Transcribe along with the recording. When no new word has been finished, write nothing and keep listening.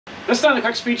This is on the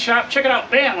Quick Speed Shop. Check it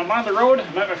out. Bam! I'm on the road.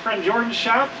 I'm at my friend Jordan's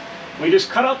shop. We just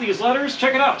cut out these letters.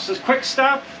 Check it out. It says Quick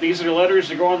Stop. These are the letters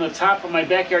that go on the top of my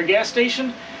backyard gas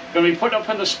station. Going to be putting up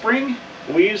in the spring.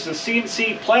 We used the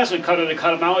CNC plasma cutter to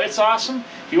cut them out. It's awesome.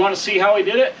 If you want to see how we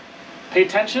did it, pay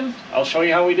attention. I'll show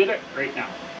you how we did it right now.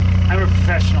 I'm a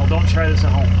professional. Don't try this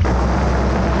at home.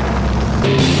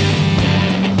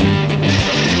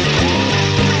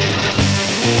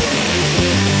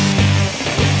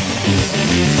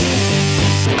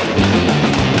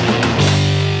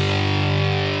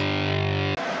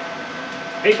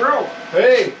 Hey bro.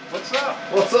 Hey. What's up?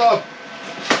 What's up?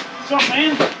 What's up,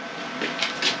 man?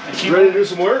 You ready to do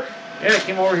some work? Yeah, I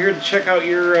came over here to check out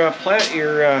your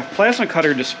plasma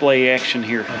cutter display action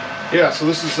here. Yeah, so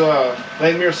this is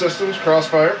Laugmuir Systems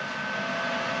Crossfire.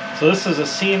 So this is a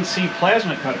CNC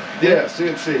plasma cutter. Yeah,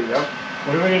 CNC, yeah.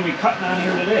 What are we going to be cutting on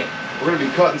here today? We're going to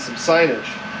be cutting some signage.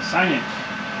 Signage.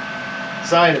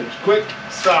 Signage. Quick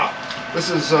stop. This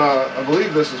is, I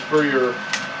believe this is for your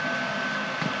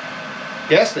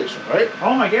gas station, right?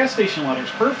 Oh, my gas station letters.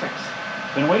 Perfect.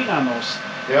 Been waiting on those.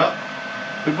 Yeah.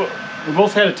 We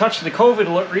both had a touch of the COVID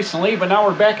look recently, but now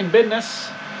we're back in business.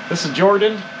 This is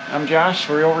Jordan. I'm Josh.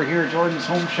 We're over here at Jordan's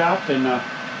home shop and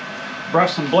brought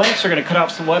some blanks. We're going to cut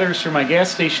out some letters for my gas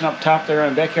station up top there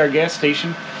on backyard gas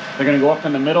station. They're going to go up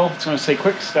in the middle. It's going to say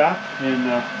Quick Stop. And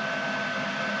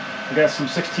we got some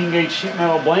 16 gauge sheet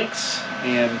metal blanks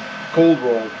and cold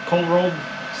rolled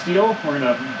steel. We're going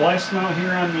to blast them out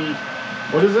here on the,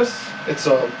 what is this? It's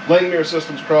a Laugmuir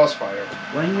Systems Crossfire.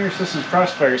 Laugmuir Systems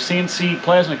Crossfire, CNC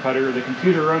plasma cutter. The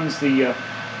computer runs the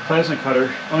plasma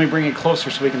cutter. Let me bring it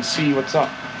closer so we can see what's up.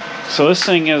 So this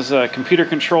thing is a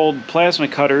computer-controlled plasma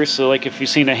cutter. So like if you've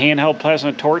seen a handheld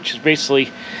plasma torch, it basically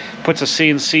puts a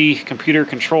CNC computer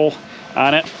control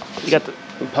on it. You got the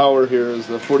power here is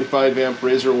the 45 amp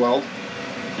razor weld,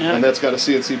 yeah. And that's got a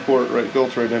CNC port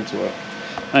built right into it.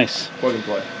 Nice. Plug and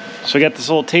play. So we got this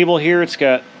little table here. It's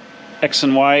got X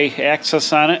and Y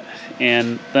axis on it,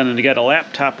 and then you got a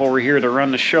laptop over here to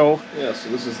run the show. Yeah, so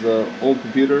this is the old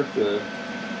computer.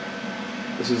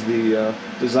 This is the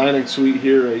designing suite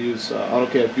here. I use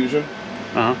AutoCAD Fusion.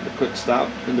 The Quick Stop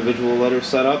individual letter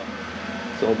setup.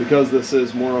 So because this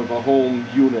is more of a home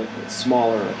unit, it's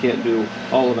smaller. I can't do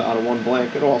all of it out of one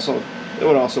blank. It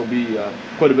would also be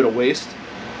quite a bit of waste.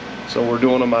 So we're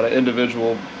doing them out of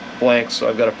individual blanks. So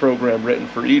I've got a program written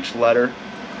for each letter.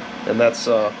 And that's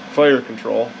fire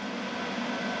control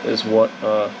is what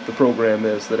the program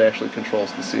is that actually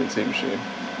controls the CNC machine.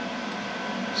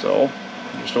 So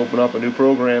just open up a new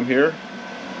program here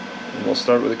and we'll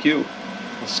start with a cue.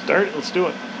 Let's do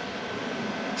it.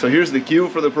 So here's the cue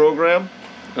for the program.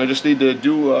 I just need to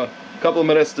do a couple of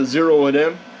minutes to zero it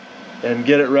in and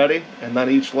get it ready, and then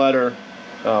each letter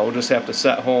we'll just have to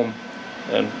set home,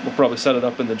 and we'll probably set it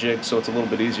up in the jig so it's a little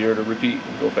bit easier to repeat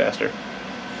and go faster.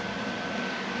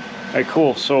 Alright,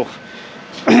 cool. So,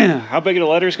 how big are the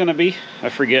letters going to be? I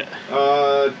forget.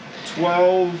 12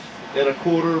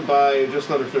 1/4 by just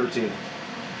under 13.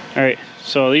 Alright,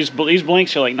 so these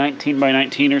blanks are like 19 by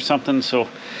 19 or something. So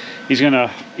he's gonna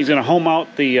home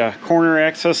out the corner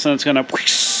axis, and it's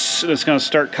gonna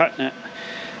start cutting it.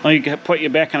 Let me put you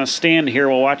back on a stand here.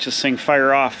 We'll watch this thing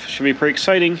fire off. Should be pretty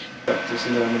exciting. Just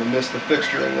see that I'm gonna miss the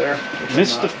fixture in there.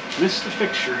 Miss the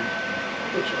fixture.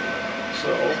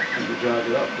 So I'm gonna jog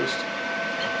it up just a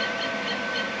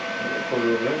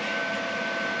 1/4 of an inch.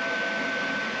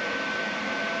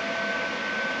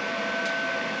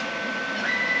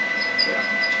 Yeah,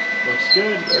 Looks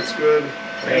good. That's good.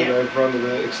 And I've run to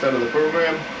the extent of the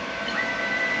program.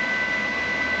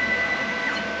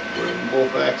 We're in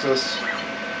both axes.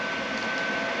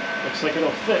 Looks like it'll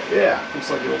fit. Yeah,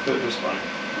 looks like it'll fit just fine.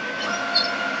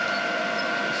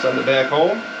 Send it back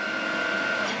home.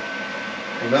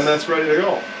 And then that's ready to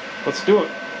go. Let's do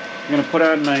it. I'm gonna put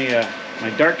on my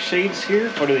my dark shades here.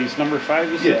 What are these, number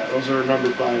 5? You said? Yeah, those are number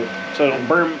 5. So it'll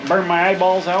burn my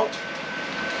eyeballs out.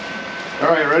 All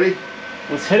right, ready?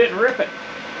 Let's hit it and rip it.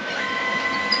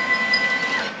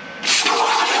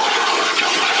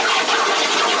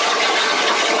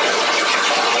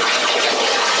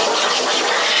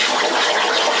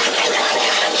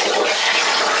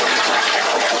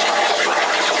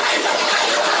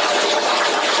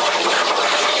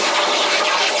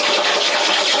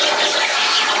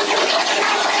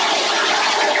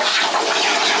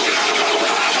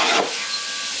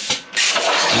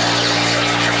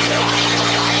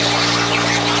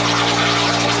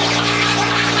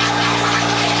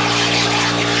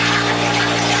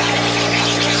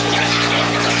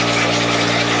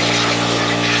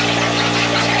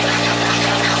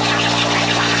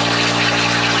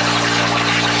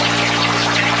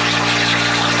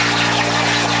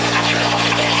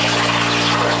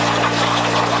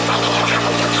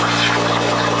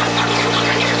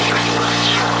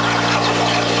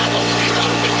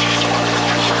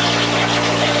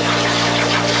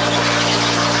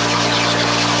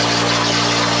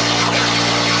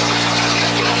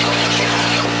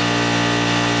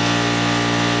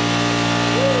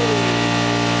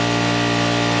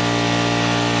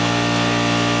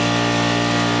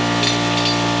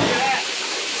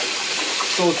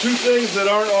 So two things that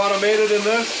aren't automated in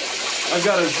this. I've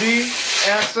got a Z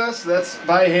axis, that's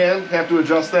by hand. Have to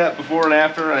adjust that before and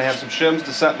after. I have some shims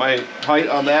to set my height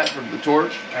on that for the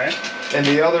torch. All right. And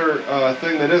the other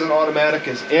thing that isn't automatic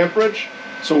is amperage.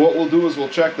 So what we'll do is we'll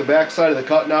check the back side of the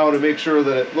cut now to make sure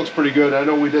that it looks pretty good. I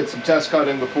know we did some test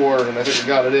cutting before and I think we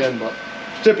got it in, but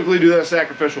typically do that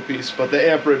sacrificial piece. But the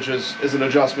amperage is an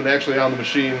adjustment actually on the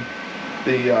machine,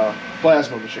 the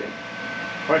plasma machine.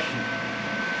 Question.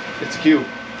 It's a cube.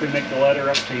 Could we make the ladder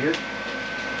up to here?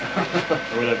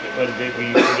 Or would we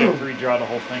have to redraw the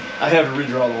whole thing? I have to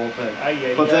redraw the whole thing.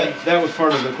 But that was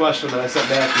part of the question that I sent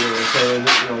back here and saying,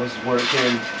 you know, this is where it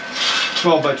came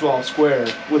 12 by 12 square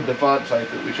with the font type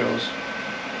that we chose.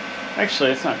 Actually,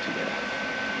 it's not too bad.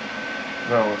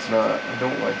 No, it's not. I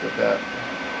don't like that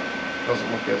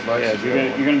doesn't look as nice as you're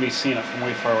going to be seeing it from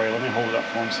way far away. Let me hold it up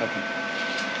for 1 second.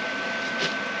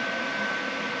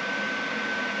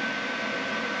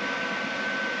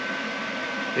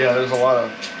 Yeah, there's a lot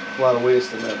of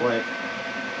waste in that blank.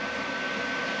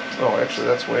 Oh, actually,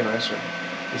 that's way nicer.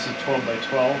 This is 12 by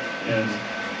 12, and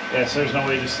yeah, so there's no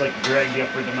way to just like drag the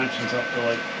upper dimensions up to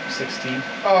like 16.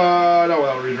 No,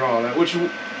 without redrawing it, which I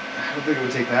don't think it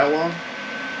would take that long.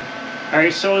 All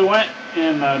right, so we went,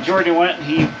 and Jordan went, and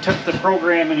he took the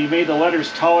program and he made the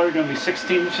letters taller, going to be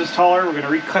 16 inches taller. We're going to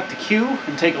recut the Q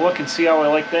and take a look and see how I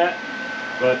like that.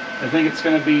 But I think it's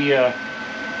going to be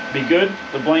good.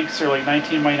 The blanks are like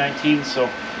 19 by 19, so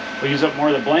we'll use up more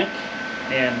of the blank.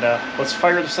 And let's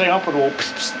fire this thing up and we'll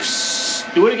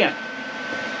do it again.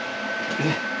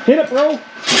 Hit it, bro.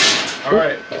 All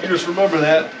right, you just remember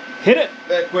that. Hit it.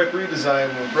 That quick redesign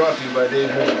was brought to you by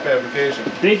Daydreaming Fabrication.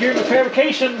 Daydreaming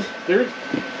Fabrication.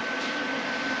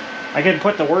 I can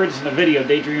put the words in the video.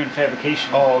 Daydreaming Fabrication.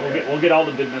 Oh, okay. We'll get all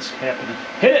the business happening.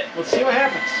 Hit it. Let's see what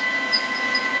happens.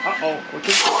 Uh-oh. Look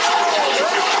at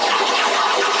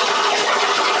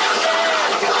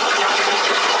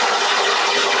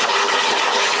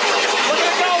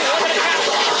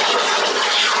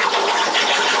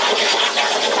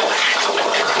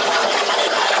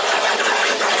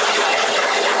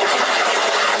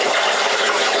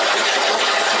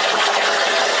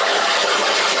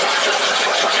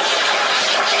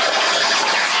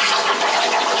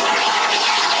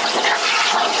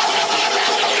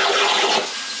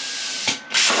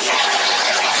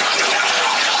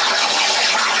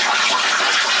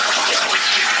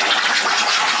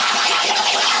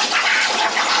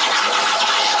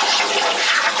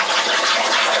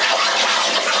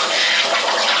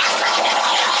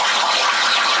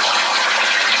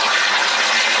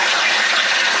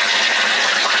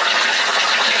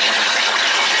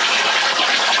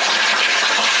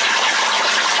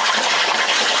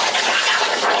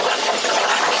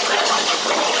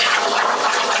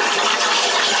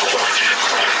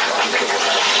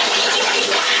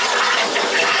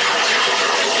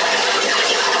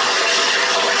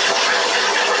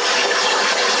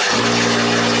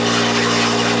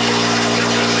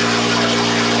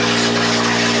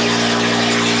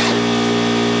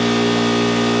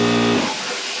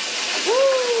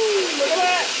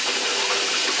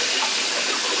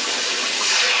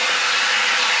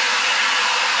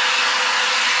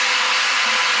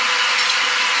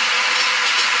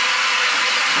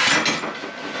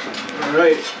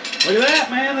Right. Look at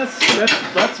that, man. That's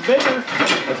bigger.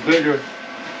 That's bigger.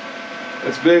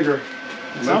 That's bigger.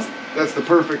 That's the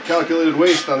perfect calculated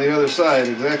waist on the other side.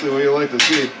 Exactly what you like to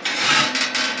see.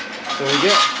 So we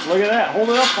get, look at that. Hold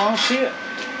it up. I don't see it.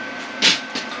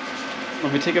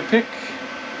 Let me take a pic.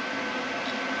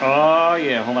 Oh,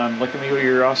 yeah. Hold on. Look at me with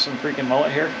your awesome freaking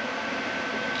mullet hair.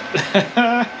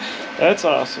 That's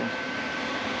awesome.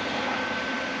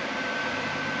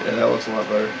 Yeah, that looks a lot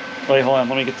better. Wait, hold on.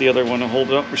 Let me get the other one and hold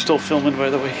it up. We're still filming, by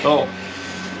the way. Oh.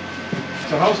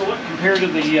 So how's it look compared to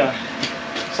the?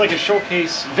 It's like a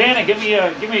showcase. Vanna, give me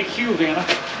a cue, Vanna.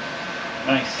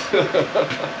 Nice.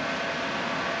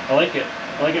 I like it.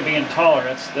 I like it being taller.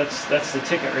 That's the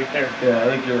ticket right there. Yeah, I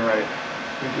think you're right.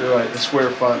 The square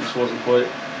font just wasn't quite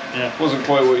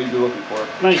what you'd be looking for.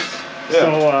 Nice.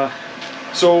 Yeah.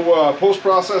 So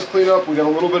post-process cleanup, we got a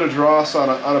little bit of dross on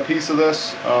a piece of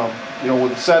this. You know,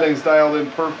 with the settings dialed in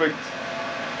perfect,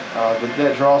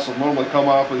 that dross will normally come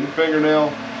off with your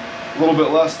fingernail. A little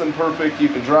bit less than perfect, you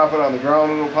can drop it on the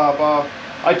ground and it'll pop off.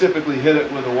 I typically hit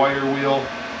it with a wire wheel.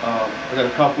 I got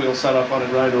a cup wheel set up on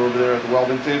it right over there at the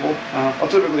welding table. I'll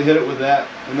typically hit it with that,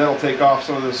 and that'll take off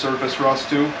some of the surface rust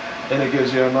too, and it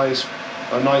gives you a nice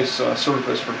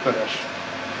surface for finish.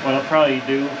 What I'll probably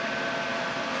do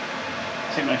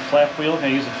take my flap wheel. Can I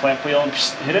use a flap wheel and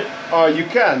just hit it? You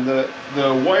can. The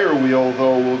wire wheel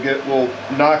though will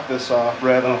knock this off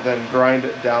rather than grind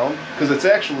it down, because it's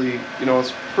actually, you know,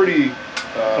 it's pretty.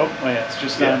 Oh yeah, it's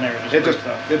just down there.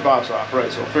 It pops off, right?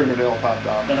 So fingernail popped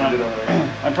off. Then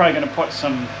I'm probably gonna put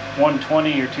some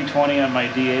 120 or 220 on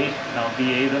my DA, and I'll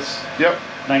DA this. Yep.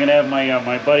 And I'm gonna have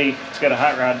my buddy. It's got a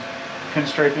hot rod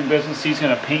pinstriping business. He's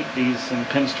gonna paint these and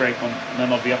pinstripe them, and then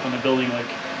they'll be up in the building like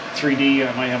 3D.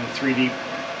 I might have a 3D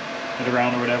hit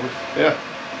around or whatever. Yeah.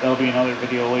 That'll be another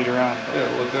video later on. Yeah,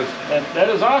 it'll look good. That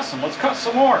is awesome. Let's cut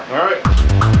some more. All right.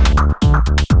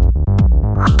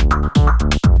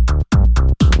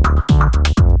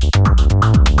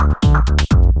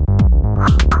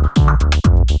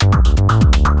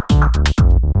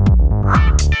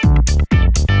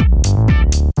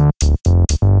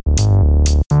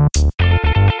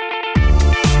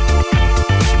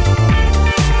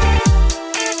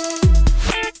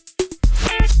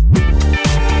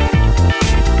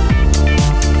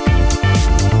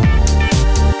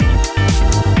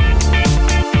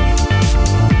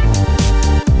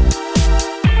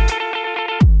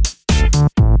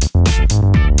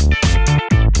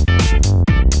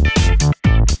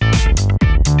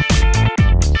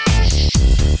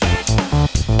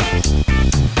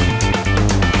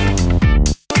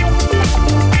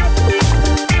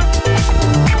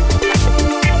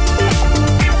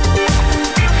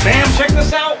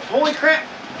 Holy crap,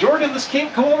 Jordan, this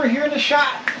can't come over here in the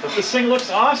shot, but this thing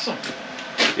looks awesome.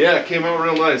 Yeah, it came out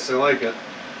real nice. I like it.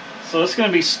 So this is going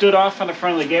to be stood off on the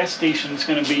front of the gas station. It's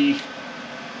going to be,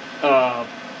 what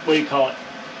do you call it?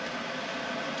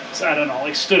 So, I don't know,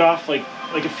 like stood off like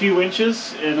a few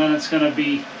inches, and then it's going to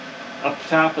be up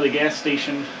top of the gas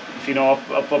station, if you know,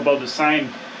 up above the sign.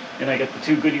 And I got the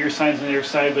two Goodyear signs on the other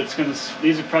side, but it's going to,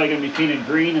 these are probably going to be painted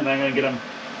green, and I'm going to get them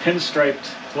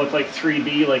pinstriped to look like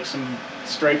 3D, like some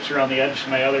stripes around the edge.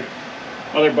 My other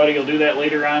buddy will do that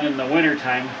later on in the winter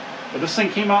time. But this thing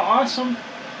came out awesome.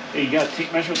 Hey, you got to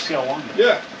take measurements, see how long it is.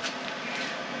 Yeah.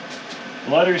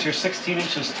 The letters are 16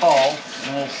 inches tall,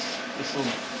 and this will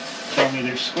tell me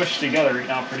they're squished together right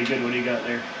now pretty good. What do you got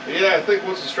there? Yeah, I think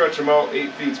once you stretch them out,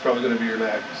 8 feet is probably going to be your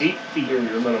max. 8 feet. Your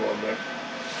minimum there.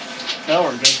 Oh,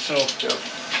 we're good. So yep.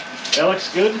 That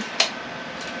looks good.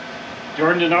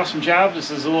 Jordan did an awesome job.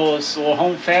 This is a little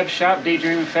home fab shop,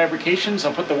 Daydreaming Fabrications.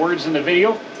 I'll put the words in the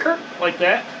video, like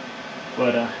that.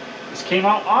 But this came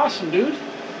out awesome, dude.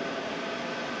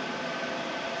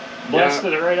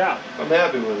 Blasted it right out. I'm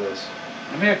happy with this.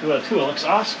 I'm happy with it too. It looks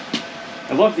awesome.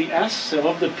 I love the S. I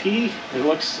love the P. It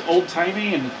looks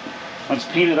old-timey, and once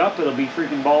painted up, it'll be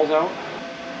freaking balls out.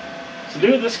 So,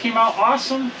 dude, this came out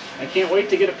awesome. I can't wait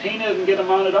to get it painted and get it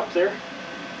mounted up there.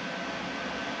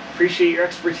 Appreciate your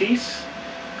expertise.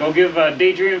 Go give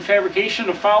Daydreaming Fabrication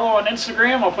a follow on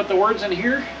Instagram. I'll put the words in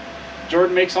here.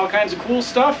 Jordan makes all kinds of cool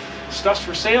stuff. Stuff's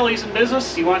for sale. He's in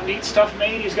business. You want neat stuff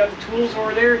made, he's got the tools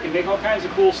over there. He can make all kinds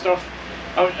of cool stuff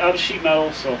out of sheet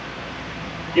metal. So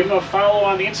give him a follow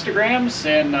on the Instagrams,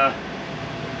 and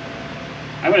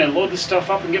I'm going to load this stuff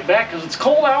up and get back because it's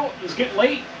cold out. It's getting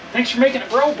late. Thanks for making it,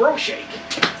 bro shake.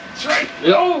 That's right.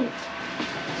 Yep. Oh,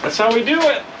 that's how we do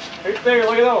it. Right there,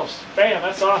 look at those. Bam,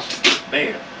 that's awesome.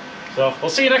 Bam. So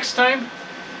we'll see you next time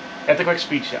at the Quick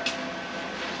Speed Shop.